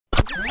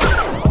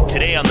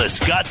Today on The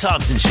Scott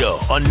Thompson Show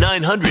on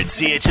 900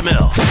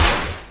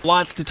 CHML.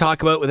 Lots to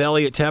talk about with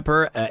Elliot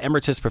Tepper,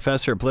 Emeritus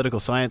Professor of Political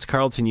Science,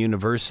 Carleton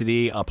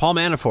University. Paul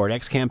Manafort,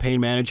 ex-campaign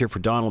manager for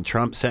Donald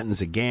Trump,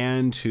 sentenced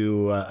again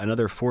to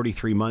another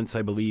 43 months,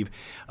 I believe,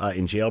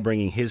 in jail,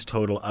 bringing his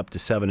total up to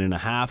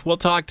 7.5. We'll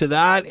talk to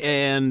that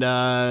and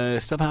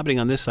stuff happening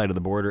on this side of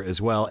the border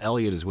as well.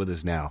 Elliot is with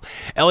us now.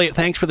 Elliot,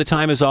 thanks for the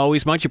time as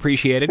always. Much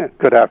appreciated.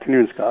 Good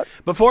afternoon, Scott.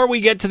 Before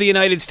we get to the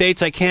United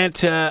States, I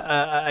can't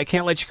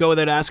let you go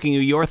without asking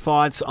you your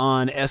thoughts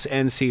on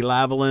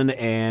SNC-Lavalin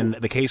and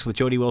the case with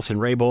Jody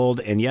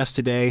Wilson-Raybould, and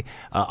yesterday,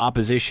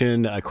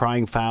 opposition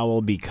crying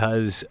foul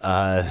because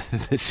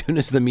as soon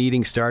as the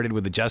meeting started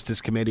with the Justice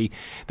Committee,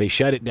 they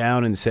shut it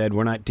down and said,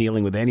 we're not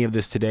dealing with any of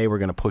this today. We're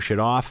going to push it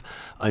off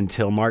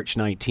until March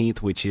 19th,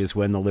 which is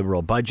when the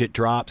Liberal budget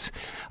drops,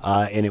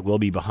 and it will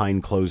be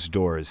behind closed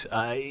doors.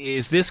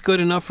 Is this good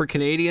enough for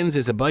Canadians?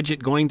 Is a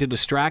budget going to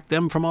distract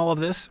them from all of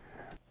this?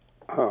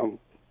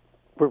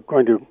 We're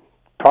going to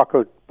talk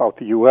about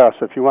the U.S.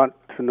 If you want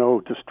to know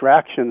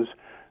distractions,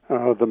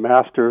 the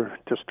master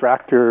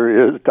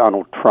distractor is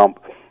Donald Trump,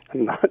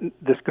 and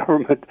this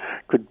government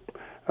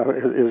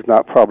is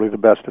not probably the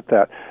best at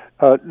that.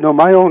 No,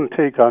 my own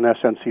take on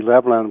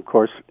SNC-Lavalin, of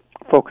course,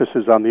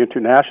 focuses on the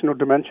international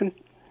dimension,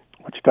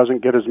 which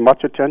doesn't get as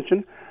much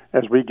attention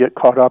as we get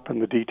caught up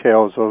in the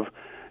details of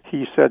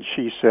he said,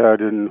 she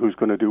said, and who's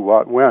going to do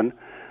what when.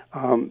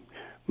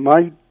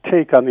 My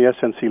take on the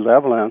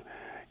SNC-Lavalin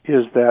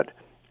is that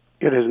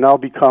it has now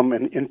become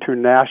an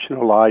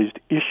internationalized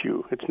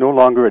issue. It's no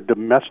longer a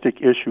domestic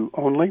issue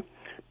only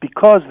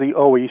because the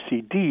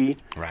OECD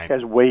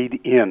has weighed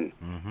in.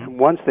 Mm-hmm. And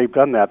once they've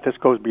done that, this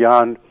goes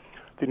beyond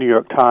the New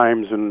York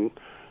Times and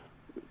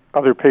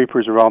other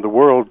papers around the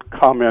world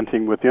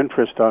commenting with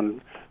interest on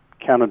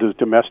Canada's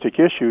domestic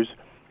issues.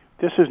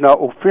 This has now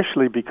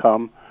officially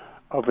become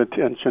of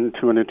attention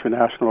to an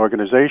international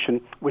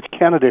organization, which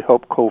Canada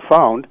helped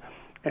co-found,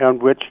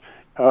 and which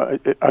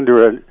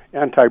under an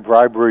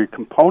anti-bribery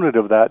component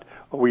of that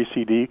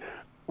OECD,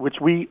 which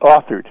we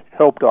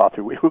helped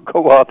author. We were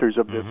co-authors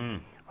of this.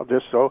 Mm-hmm.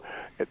 So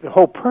the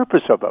whole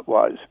purpose of it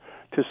was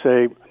to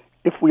say,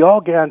 if we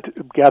all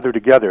gather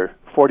together,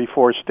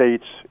 44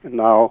 states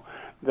now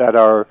that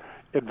are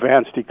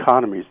advanced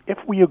economies, if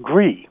we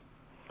agree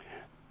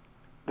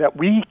that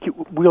we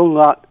will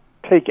not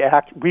take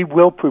act, we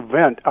will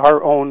prevent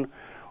our own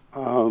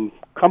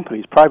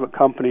companies, private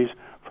companies,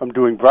 from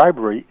doing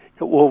bribery.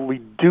 It will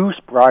reduce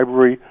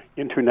bribery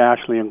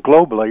internationally and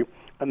globally,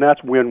 and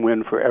that's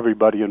win-win for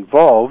everybody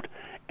involved.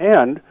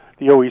 And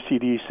the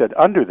OECD said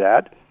under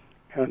that,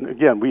 and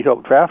again, we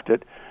helped draft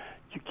it,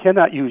 you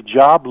cannot use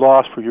job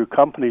loss for your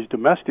companies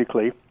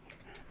domestically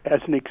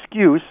as an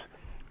excuse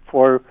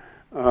for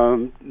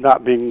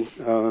not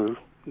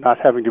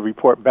having to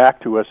report back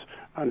to us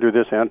under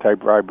this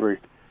anti-bribery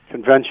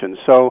convention.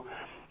 So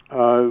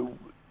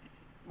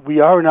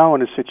we are now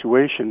in a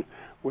situation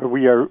where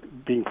we are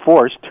being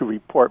forced to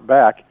report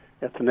back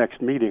at the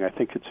next meeting. I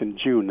think it's in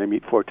June. They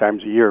meet 4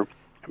 times a year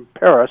in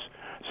Paris,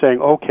 saying,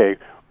 okay,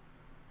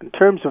 in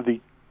terms of the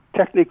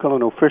technical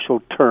and official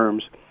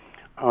terms,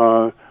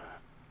 are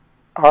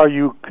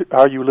you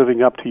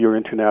living up to your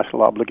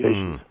international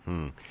obligations?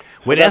 Mm-hmm.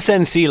 Would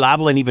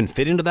SNC-Lavalin even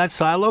fit into that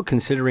silo,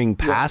 considering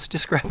past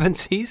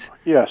discrepancies?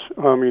 Yes.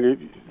 I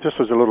mean, just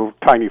as a little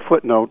tiny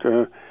footnote,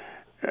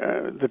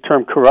 the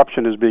term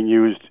corruption is being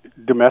used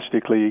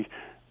domestically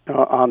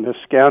on this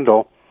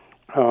scandal.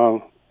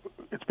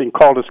 It's being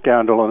called a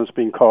scandal, and it's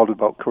being called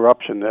about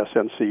corruption,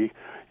 SNC,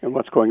 and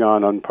what's going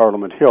on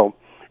Parliament Hill.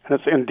 And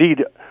it's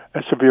indeed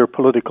a severe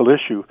political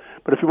issue.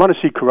 But if you want to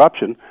see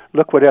corruption,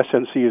 look what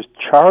SNC is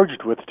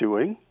charged with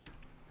doing,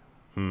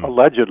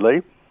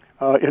 allegedly,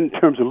 in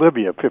terms of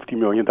Libya, $50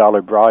 million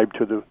bribe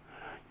to the.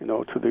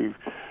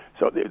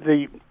 So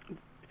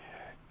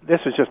this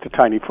is just a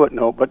tiny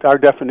footnote, but our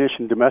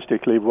definition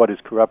domestically of what is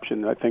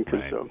corruption, I think,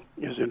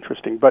 is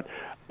interesting. But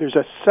there's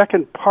a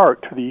second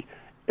part to the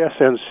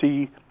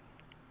SNC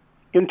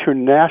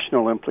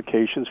international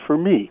implications for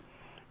me,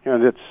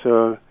 and it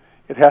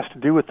has to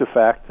do with the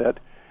fact that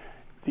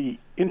the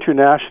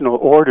international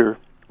order,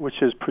 which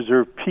has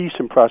preserved peace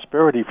and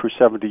prosperity for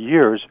 70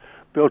 years,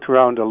 built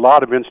around a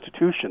lot of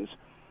institutions,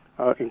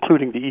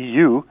 including the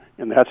EU,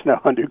 and that's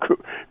now under.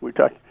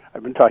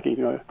 I've been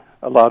talking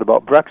a lot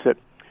about Brexit,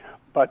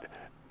 but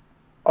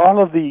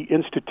all of the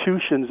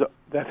institutions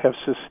that have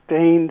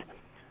sustained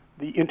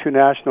the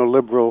international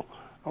liberal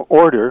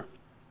order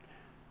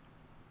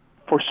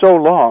for so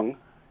long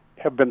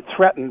have been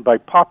threatened by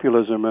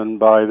populism and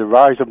by the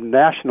rise of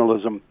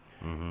nationalism.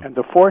 Mm-hmm. And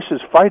the forces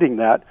fighting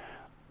that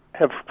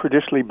have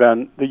traditionally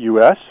been the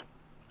U.S.,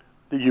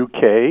 the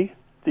U.K.,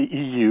 the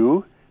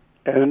EU,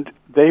 and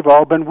they've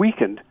all been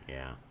weakened.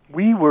 Yeah.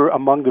 We were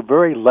among the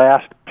very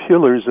last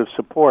pillars of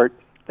support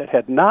that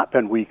had not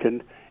been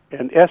weakened,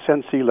 and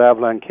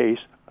SNC-Lavalin case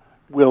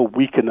will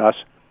weaken us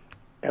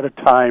at a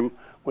time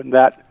when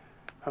that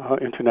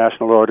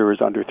international order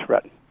is under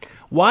threat.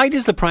 Why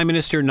does the Prime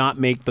Minister not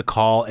make the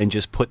call and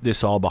just put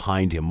this all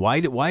behind him?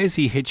 Why is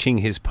he hitching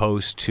his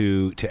post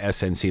to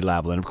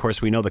SNC-Lavalin? Of course,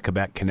 we know the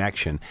Quebec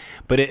connection,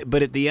 but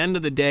at the end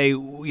of the day,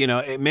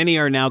 many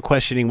are now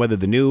questioning whether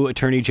the new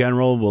Attorney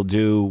General will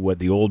do what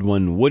the old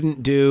one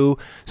wouldn't do.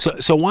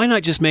 So why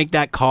not just make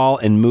that call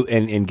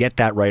and get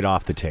that right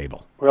off the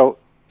table? Well,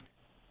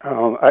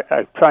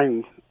 I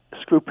try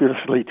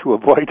scrupulously to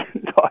avoid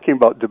talking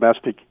about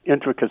domestic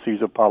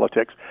intricacies of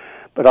politics,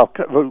 but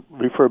I'll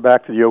refer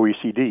back to the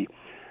OECD.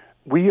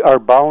 We are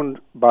bound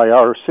by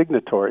our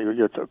signatory,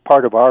 it's a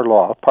part of our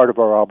law, part of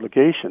our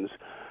obligations,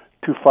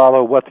 to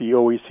follow what the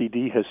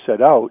OECD has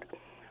set out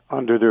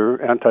under their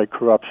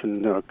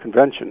anti-corruption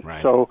convention.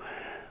 Right.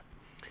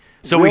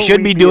 So we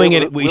should be doing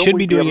it. We should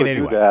be doing it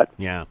anyway. That?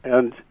 Yeah.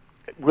 And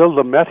will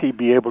Lametti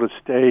be able to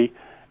stay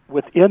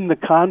within the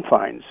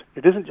confines?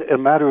 It isn't a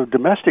matter of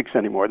domestics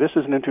anymore. This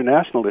is an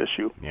international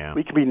issue. Yeah.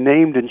 We can be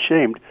named and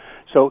shamed.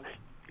 So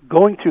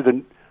going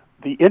through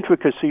the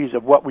intricacies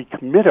of what we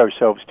commit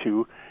ourselves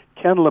to,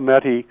 can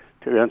Lametti,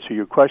 to answer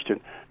your question,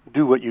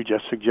 do what you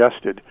just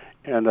suggested?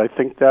 And I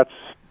think that's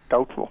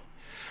doubtful.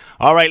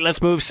 All right,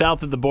 let's move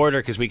south of the border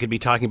because we could be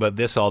talking about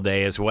this all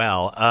day as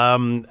well.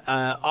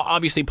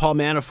 Obviously, Paul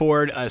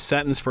Manafort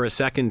sentenced for a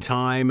second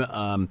time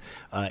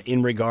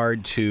in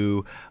regard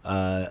to,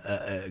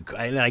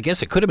 and I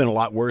guess it could have been a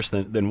lot worse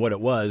than what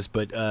it was,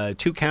 but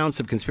 2 counts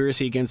of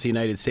conspiracy against the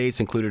United States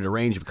included a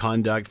range of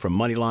conduct from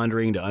money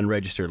laundering to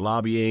unregistered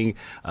lobbying.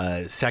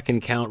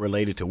 Second count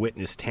related to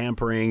witness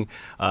tampering,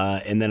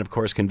 and then, of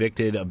course,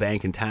 convicted of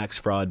bank and tax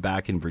fraud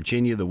back in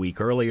Virginia the week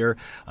earlier.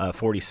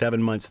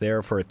 47 months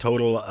there for a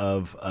total of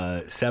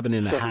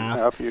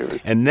 7.5 years.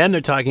 And then they're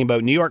talking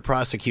about New York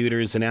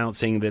prosecutors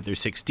announcing that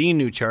there's 16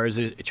 new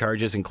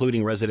charges,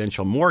 including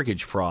residential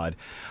mortgage fraud.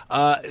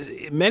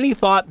 Many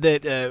thought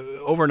that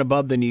over and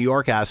above the New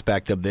York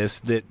aspect of this,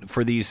 that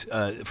for the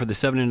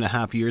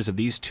 7.5 years of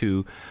these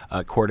 2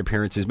 court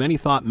appearances, many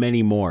thought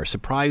many more.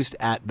 Surprised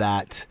at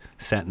that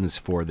sentence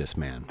for this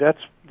man.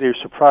 They're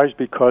surprised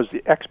because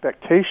the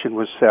expectation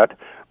was set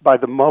by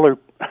the Mueller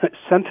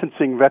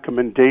sentencing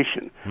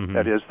recommendation. Mm-hmm.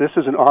 That is, this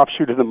is an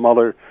offshoot of the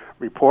Mueller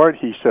report.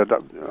 He said,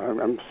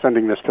 I'm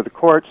sending this to the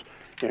courts,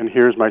 and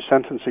here's my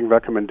sentencing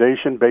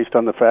recommendation based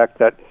on the fact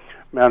that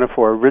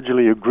Manafort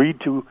originally agreed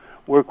to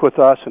work with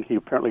us, and he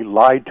apparently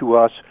lied to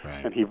us,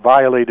 right, and he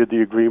violated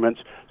the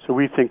agreements. So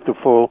we think the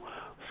full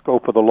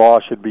scope of the law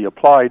should be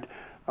applied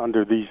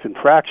under these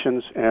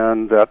infractions,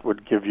 and that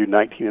would give you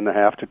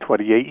 19.5 to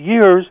 28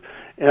 years.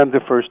 And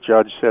the first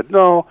judge said,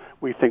 no,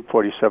 we think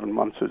 47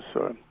 months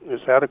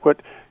is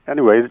adequate.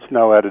 Anyway, it's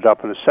now added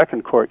up in a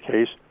second court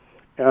case.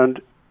 And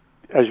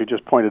as you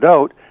just pointed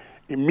out,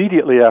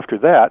 immediately after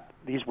that,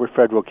 these were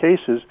federal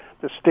cases,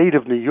 the state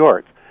of New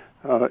York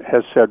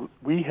has said,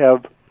 we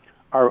have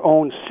our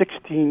own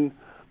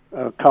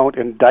 16-count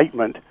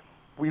indictment.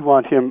 We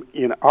want him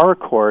in our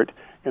court.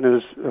 And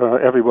as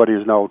everybody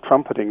is now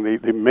trumpeting,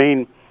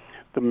 the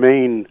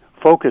main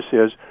focus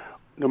is,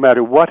 no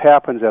matter what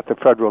happens at the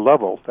federal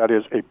level, that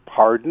is a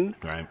pardon,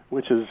 right,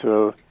 which is,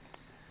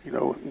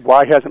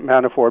 why hasn't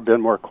Manafort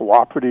been more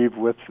cooperative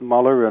with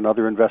Mueller and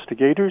other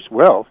investigators?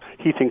 Well,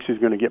 he thinks he's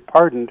going to get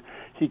pardoned.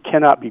 He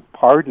cannot be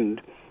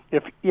pardoned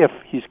if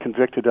he's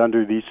convicted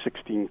under these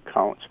 16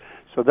 counts.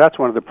 So that's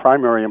one of the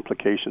primary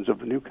implications of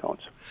the new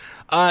counts.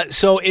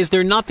 So is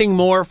there nothing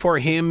more for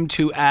him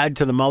to add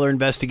to the Mueller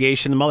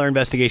investigation? The Mueller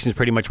investigation has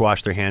pretty much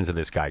washed their hands of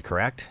this guy,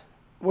 correct?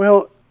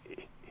 Well,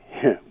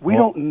 we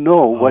don't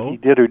know what he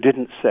did or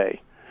didn't say.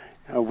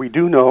 We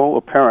do know,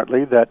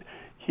 apparently, that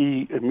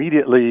he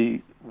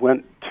immediately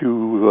went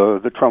to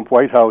the Trump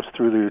White House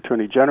through the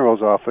Attorney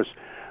General's office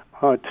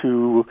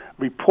to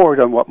report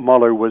on what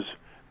Mueller was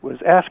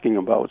asking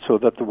about, so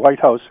that the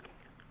White House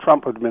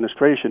Trump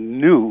administration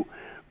knew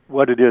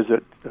what it is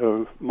that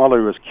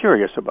Mueller was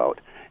curious about.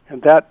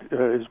 And that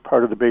is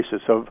part of the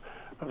basis of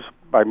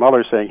by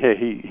Mueller saying, hey,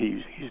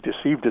 he's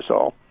deceived us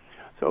all.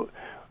 So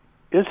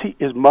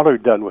is Mueller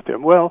done with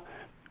him? Well,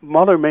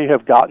 Mueller may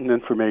have gotten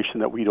information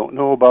that we don't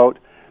know about.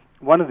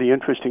 One of the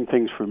interesting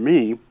things for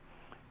me,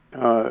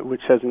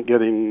 which isn't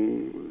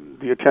getting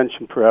the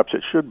attention perhaps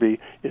it should be,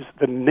 is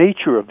the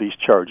nature of these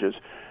charges.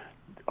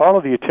 All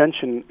of the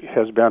attention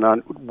has been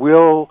on,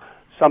 will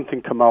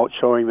something come out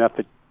showing that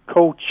the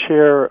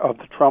co-chair of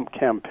the Trump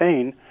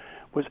campaign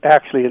was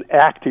actually an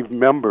active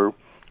member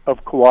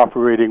of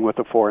cooperating with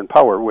a foreign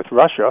power, with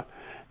Russia,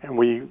 and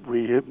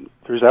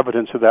there's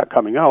evidence of that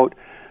coming out.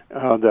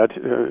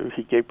 That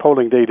he gave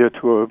polling data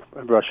to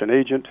a Russian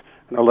agent,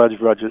 an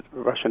alleged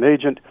Russian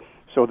agent.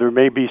 So there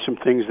may be some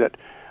things that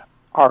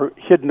are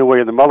hidden away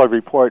in the Mueller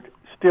report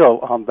still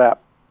on that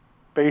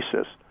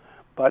basis.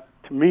 But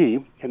to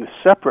me, and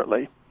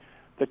separately,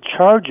 the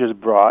charges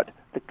brought,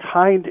 the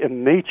kind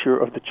and nature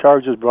of the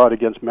charges brought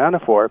against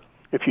Manafort,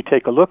 if you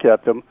take a look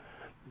at them,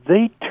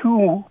 they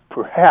too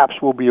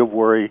perhaps will be of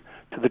worry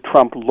to the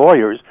Trump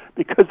lawyers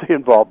because they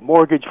involve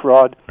mortgage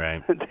fraud,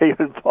 right, they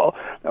involve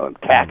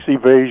tax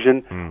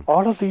evasion.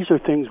 All of these are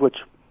things which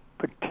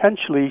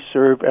potentially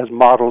serve as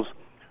models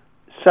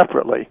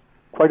separately,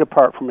 quite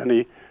apart from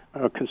any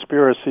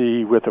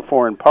conspiracy with a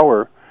foreign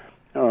power,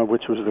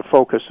 which was the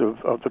focus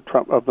of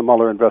the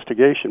Mueller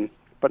investigation,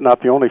 but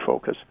not the only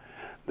focus.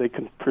 They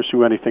can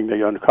pursue anything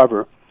they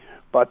uncover.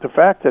 But the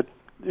fact that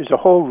there's a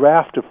whole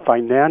raft of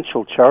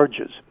financial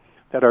charges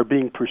that are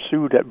being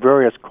pursued at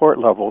various court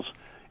levels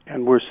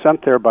and were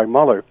sent there by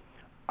Mueller,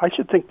 I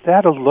should think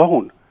that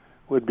alone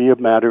would be a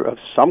matter of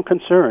some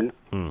concern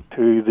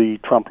to the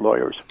Trump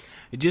lawyers.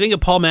 Do you think if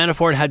Paul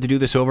Manafort had to do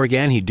this over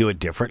again, he'd do it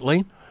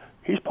differently?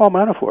 He's Paul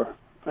Manafort.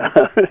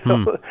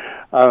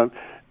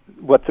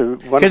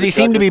 Because he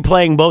seemed to be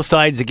playing both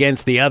sides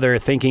against the other,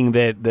 thinking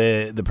that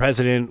the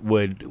president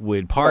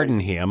would pardon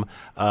him,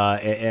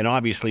 and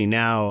obviously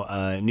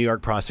now New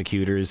York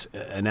prosecutors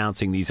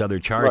announcing these other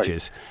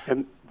charges. Right.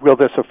 And will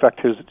this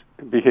affect his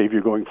behavior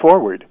going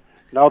forward?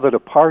 Now that a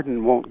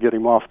pardon won't get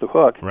him off the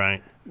hook,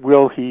 right?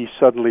 Will he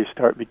suddenly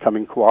start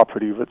becoming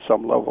cooperative at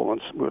some level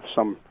and with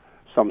some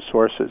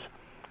sources?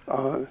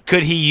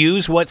 Could he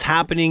use what's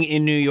happening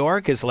in New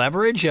York as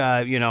leverage?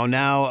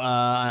 Now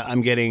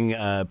I'm getting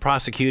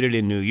prosecuted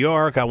in New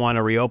York. I want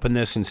to reopen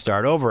this and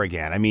start over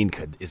again. I mean,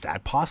 is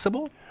that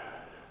possible?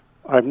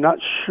 I'm not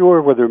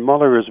sure whether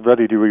Mueller is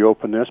ready to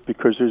reopen this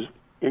because there's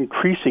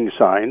increasing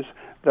signs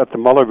that the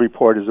Mueller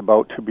report is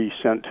about to be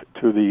sent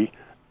to the,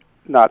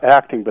 not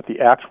acting, but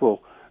the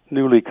actual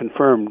newly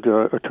confirmed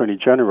Attorney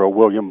General,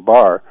 William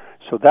Barr.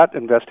 So that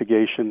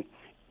investigation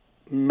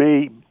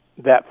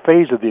that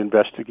phase of the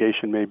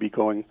investigation may be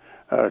going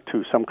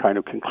to some kind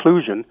of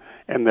conclusion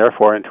and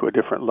therefore into a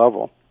different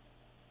level.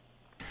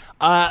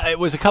 It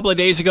was a couple of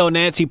days ago,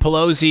 Nancy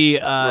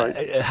Pelosi,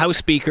 Right. House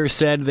Speaker,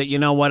 said that, you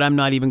know what, I'm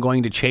not even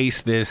going to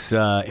chase this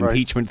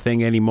impeachment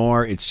thing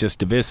anymore. It's just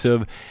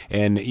divisive.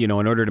 And, in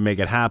order to make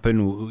it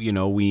happen,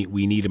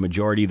 we need a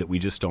majority that we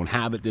just don't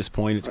have at this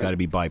point. It's got to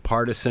be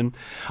bipartisan.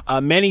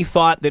 Many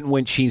thought that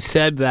when she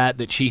said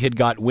that she had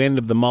got wind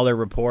of the Mueller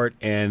report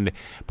and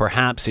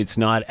perhaps it's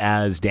not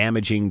as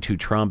damaging to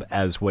Trump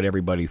as what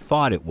everybody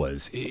thought it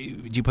was.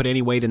 Did you put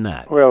any weight in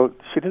that? Well,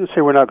 she didn't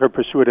say we're not going to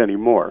pursue it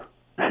anymore.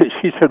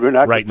 She said we're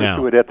not going to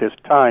pursue it at this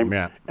time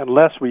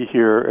unless we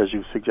hear, as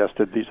you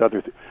suggested, these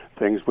other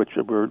things which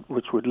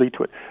would lead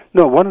to it.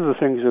 No, one of the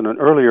things in an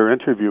earlier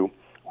interview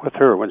with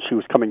her when she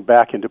was coming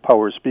back into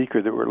power as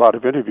Speaker, there were a lot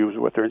of interviews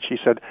with her, and she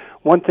said,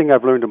 one thing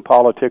I've learned in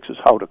politics is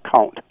how to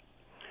count.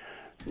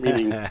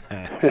 Meaning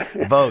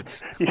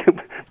votes.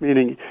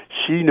 Meaning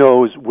she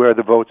knows where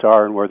the votes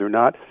are and where they're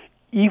not.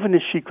 Even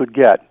if she could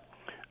get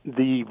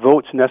the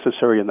votes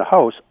necessary in the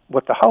House,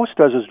 what the House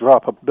does is draw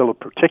up a bill of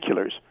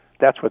particulars.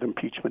 That's what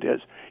impeachment is.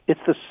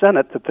 It's the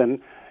Senate that then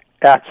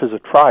acts as a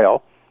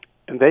trial,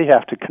 and they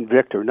have to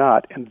convict or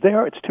not. And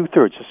there it's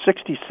two-thirds. So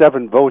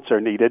 67 votes are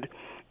needed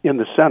in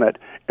the Senate,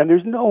 and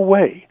there's no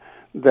way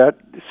that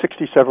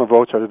 67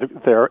 votes are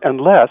there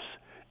unless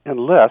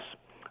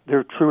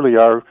there truly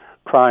are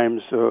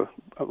crimes,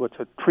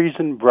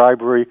 treason,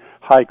 bribery,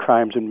 high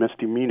crimes, and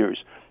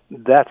misdemeanors.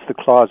 That's the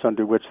clause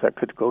under which that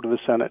could go to the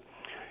Senate.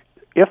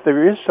 If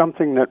there is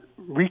something that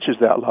reaches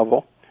that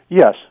level,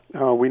 yes,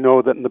 we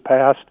know that in the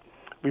past,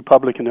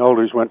 Republican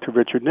elders went to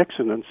Richard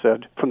Nixon and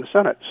said, from the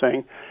Senate,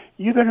 saying,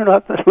 you better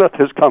not let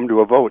this come to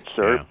a vote,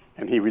 sir,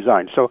 and he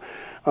resigned. So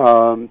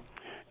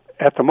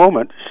at the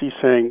moment, she's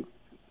saying,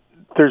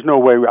 there's no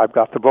way I've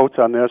got the votes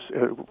on this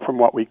from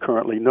what we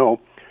currently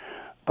know.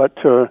 But,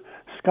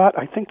 Scott,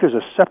 I think there's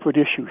a separate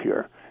issue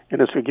here,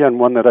 and it's, again,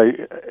 one that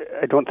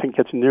I don't think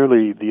gets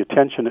nearly the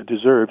attention it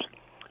deserves.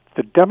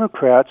 The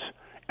Democrats,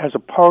 as a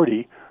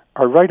party,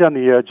 are right on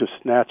the edge of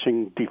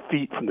snatching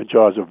defeat from the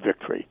jaws of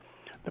victory.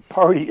 The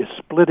party is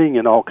splitting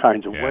in all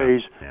kinds of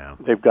ways. Yeah.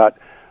 They've got,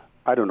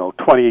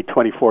 28,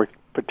 24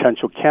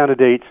 potential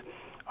candidates.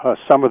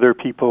 Some of their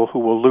people who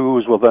will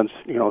lose will then,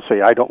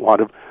 say, I don't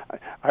want to,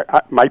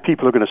 my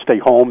people are going to stay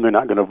home. They're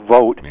not going to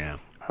vote. Yeah.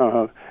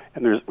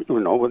 And there's,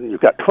 when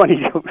you've got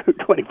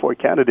 24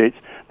 candidates,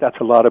 that's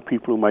a lot of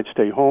people who might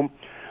stay home.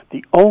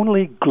 The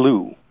only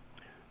glue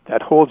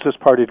that holds this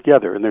party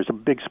together, and there's a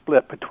big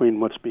split between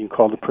what's being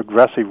called the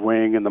progressive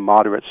wing and the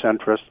moderate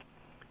centrist.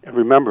 And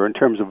remember, in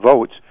terms of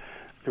votes,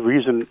 the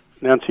reason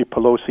Nancy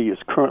Pelosi is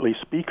currently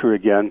Speaker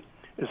again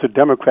is the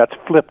Democrats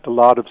flipped a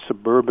lot of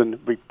suburban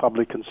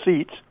Republican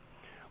seats,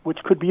 which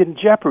could be in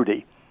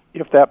jeopardy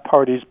if that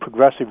party's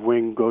progressive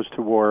wing goes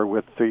to war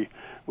with the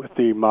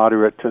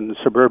moderate and the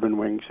suburban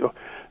wings.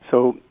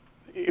 So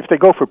if they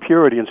go for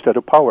purity instead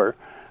of power,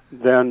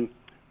 then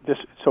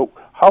so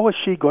how is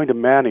she going to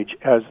manage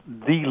as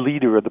the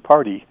leader of the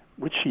party,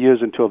 which she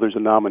is until there's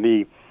a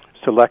nominee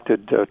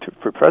selected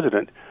for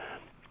president?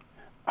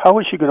 How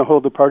is she going to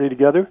hold the party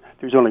together?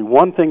 There's only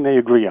one thing they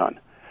agree on.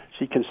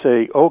 She can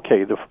say,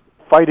 okay, the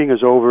fighting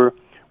is over.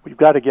 We've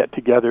got to get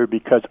together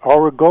because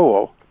our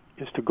goal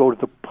is to go to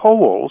the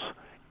polls,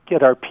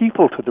 get our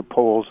people to the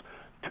polls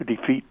to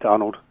defeat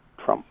Donald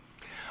Trump.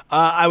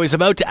 I was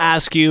about to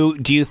ask you,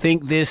 do you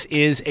think this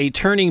is a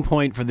turning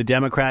point for the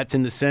Democrats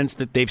in the sense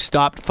that they've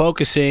stopped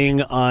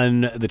focusing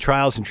on the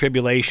trials and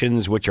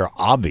tribulations, which are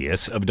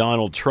obvious, of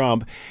Donald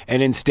Trump,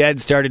 and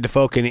instead started to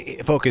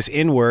focus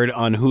inward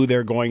on who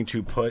they're going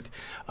to put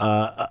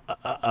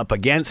up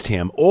against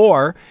him?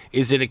 Or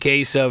is it a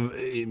case of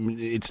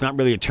it's not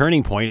really a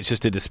turning point, it's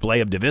just a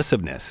display of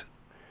divisiveness?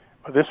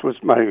 This was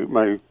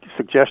my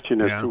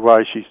suggestion as to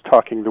why she's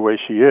talking the way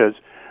she is.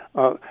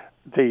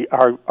 They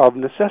are of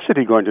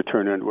necessity going to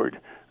turn inward.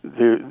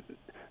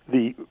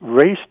 The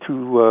race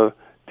to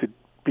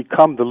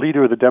become the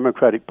leader of the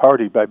Democratic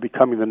Party by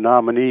becoming the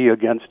nominee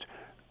against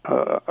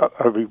a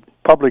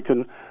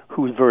Republican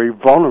who's very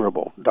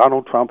vulnerable.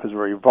 Donald Trump is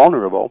very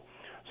vulnerable,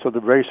 so the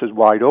race is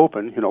wide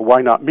open.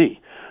 Why not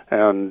me?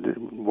 And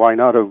why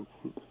not a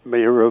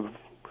mayor of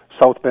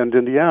South Bend,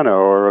 Indiana,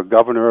 or a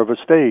governor of a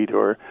state?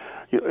 Or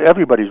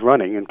everybody's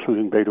running,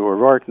 including Beto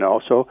O'Rourke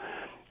now. So,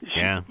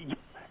 yeah.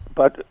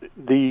 But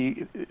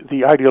the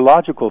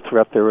ideological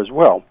threat there as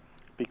well,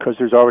 because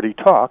there's already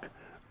talk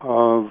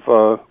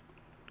of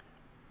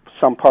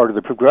some part of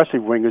the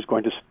progressive wing is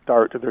going to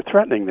start, they're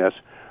threatening this,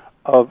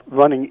 of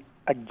running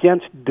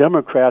against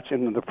Democrats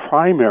in the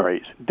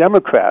primaries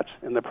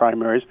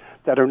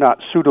that are not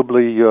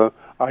suitably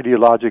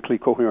ideologically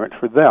coherent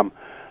for them.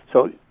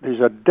 So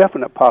there's a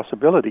definite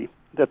possibility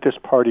that this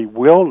party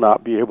will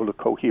not be able to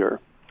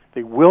cohere.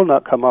 They will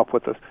not come up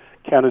with a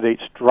candidate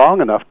strong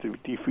enough to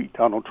defeat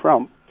Donald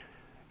Trump.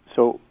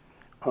 So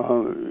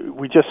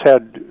we just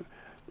had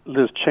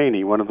Liz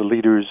Cheney, one of the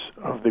leaders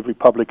of the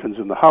Republicans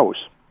in the House,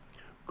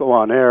 go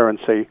on air and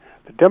say,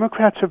 the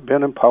Democrats have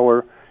been in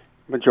power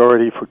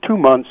majority for 2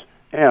 months,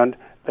 and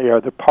they are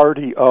the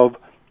party of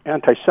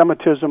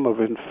anti-Semitism,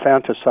 of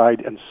infanticide,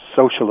 and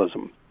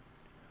socialism.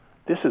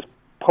 This is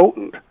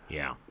potent.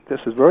 Yeah. This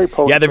is very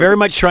potent. Yeah, they're very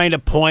much trying to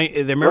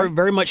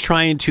very much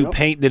trying to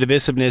paint the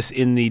divisiveness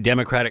in the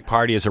Democratic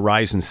Party as a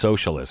rise in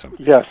socialism.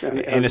 Yes.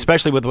 And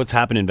especially with what's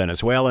happened in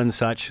Venezuela and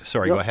such.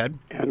 Sorry, go ahead.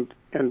 And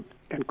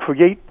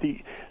create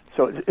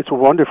so it's a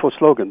wonderful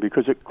slogan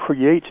because it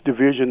creates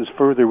divisions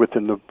further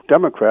within the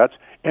Democrats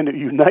and it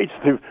unites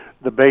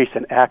the base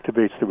and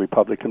activates the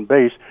Republican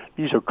base.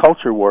 These are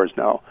culture wars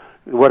now.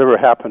 Whatever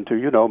happened to,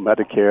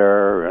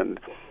 Medicare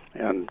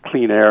and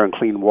clean air and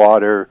clean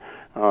water,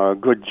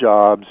 good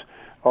jobs,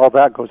 all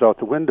that goes out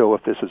the window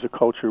if this is a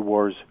culture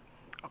wars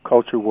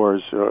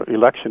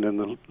election in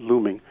the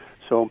looming.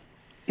 So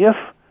if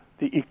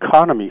the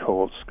economy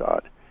holds,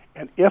 Scott,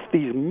 and if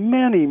these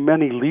many,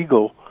 many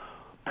legal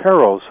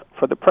perils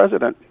for the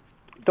president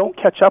don't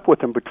catch up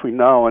with him between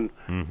now and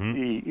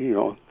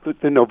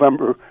the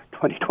November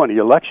 2020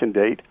 election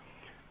date,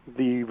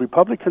 the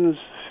Republicans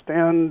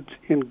stand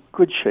in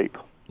good shape.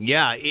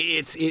 Yeah,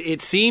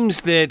 it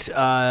seems that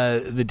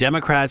the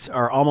Democrats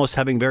are almost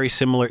having very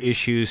similar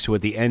issues to what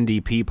the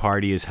NDP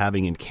party is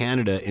having in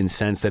Canada, in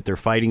sense that they're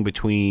fighting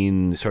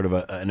between sort of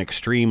an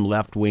extreme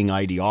left-wing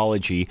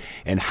ideology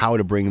and how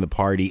to bring the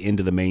party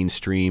into the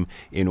mainstream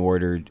in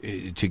order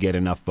to get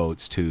enough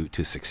votes to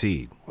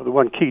succeed. Well, the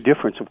one key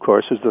difference, of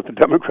course, is that the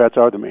Democrats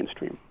are the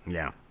mainstream.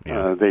 Yeah.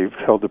 They've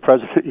held the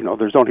president.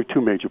 There's only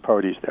two major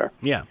parties there.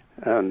 Yeah.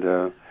 And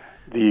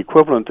the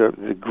equivalent of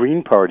the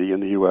Green Party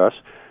in the U.S.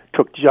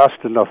 took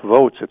just enough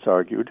votes, it's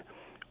argued,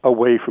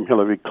 away from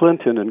Hillary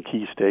Clinton in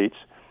key states,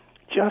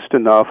 just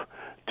enough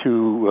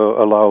to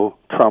allow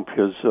Trump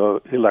his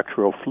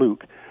electoral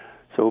fluke.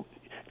 So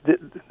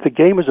the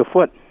game is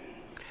afoot.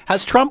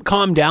 Has Trump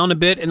calmed down a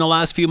bit in the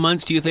last few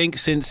months, do you think,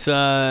 since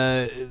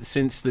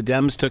the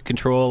Dems took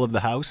control of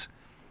the House?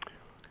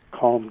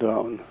 Calmed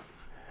down.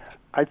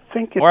 I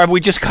think or have we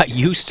just got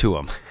used to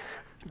him?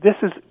 This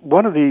is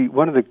one of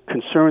the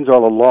concerns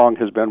all along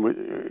has been,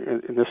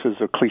 and this is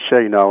a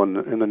cliche now in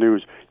the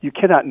news, you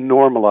cannot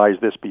normalize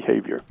this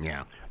behavior.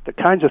 Yeah. The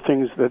kinds of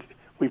things that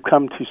we've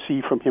come to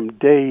see from him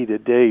day to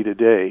day to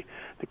day,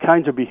 the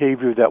kinds of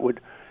behavior that would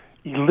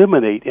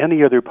eliminate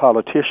any other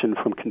politician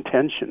from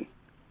contention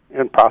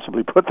and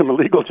possibly put them in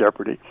legal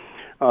jeopardy,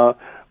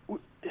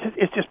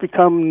 it's just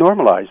become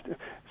normalized.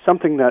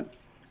 Something that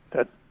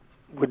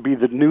would be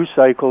the news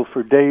cycle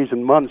for days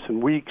and months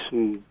and weeks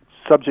and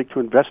subject to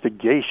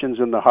investigations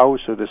in the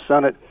House or the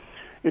Senate,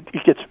 it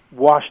gets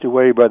washed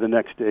away by the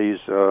next day's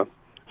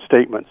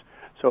statements.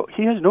 So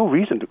he has no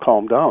reason to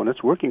calm down.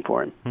 It's working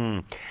for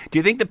him. Do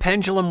you think the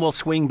pendulum will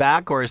swing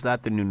back, or is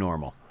that the new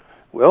normal?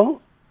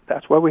 Well,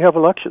 that's why we have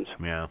elections.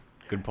 Yeah,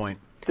 good point.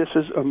 This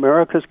is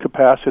America's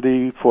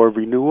capacity for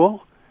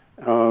renewal.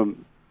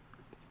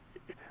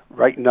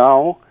 Right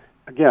now,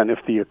 again, if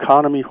the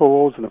economy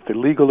holds and if the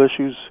legal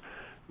issues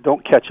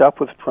don't catch up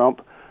with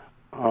Trump,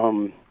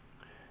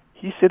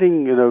 he's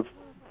sitting in a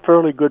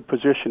fairly good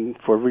position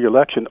for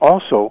re-election.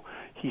 Also,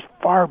 he's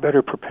far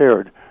better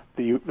prepared.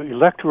 The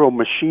electoral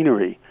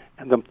machinery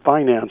and the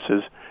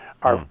finances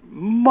are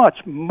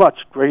much, much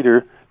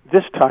greater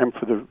this time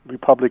for the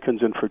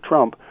Republicans and for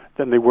Trump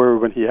than they were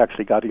when he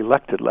actually got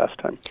elected last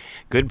time.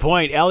 Good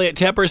point. Elliot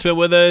Tepper's been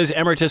with us,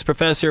 Emeritus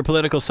Professor of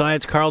Political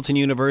Science, Carleton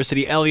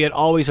University. Elliot,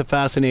 always a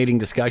fascinating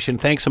discussion.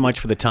 Thanks so much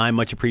for the time.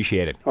 Much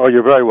appreciated. Oh,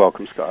 you're very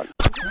welcome, Scott.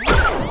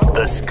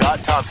 The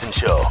Scott Thompson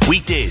Show,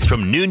 weekdays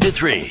from noon to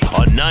 3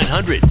 on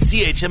 900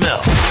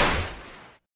 CHML.